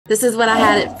This is what I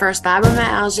had at first: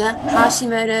 fibromyalgia,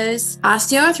 Hashimoto's,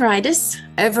 osteoarthritis,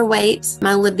 overweight.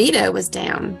 My libido was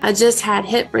down. I just had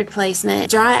hip replacement,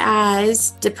 dry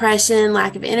eyes, depression,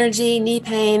 lack of energy, knee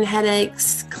pain,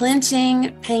 headaches,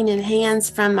 clenching, pain in hands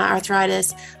from my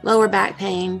arthritis, lower back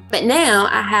pain. But now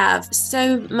I have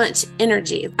so much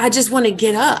energy. I just want to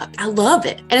get up. I love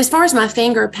it. And as far as my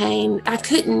finger pain, I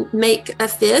couldn't make a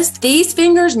fist. These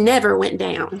fingers never went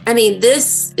down. I mean,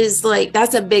 this is like,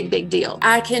 that's a big, big deal.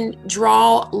 I can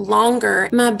draw longer.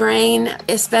 My brain,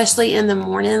 especially in the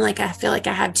morning, like I feel like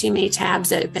I have too many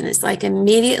tabs open. It's like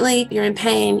immediately you're in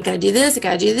pain. You gotta do this, I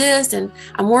gotta do this, and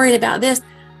I'm worried about this.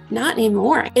 Not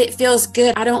anymore. It feels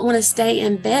good. I don't want to stay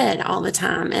in bed all the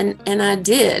time. And I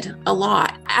did a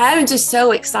lot. I'm just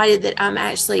so excited that I'm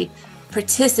actually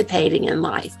participating in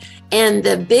life. And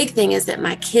the big thing is that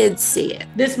my kids see it.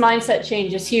 This mindset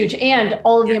change is huge, and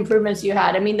all of the improvements you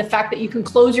had. I mean, the fact that you can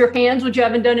close your hands, which you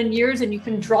haven't done in years, and you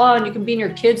can draw and you can be in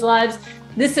your kids' lives.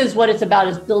 This is what it's about,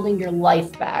 is building your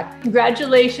life back.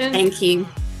 Congratulations. Thank you.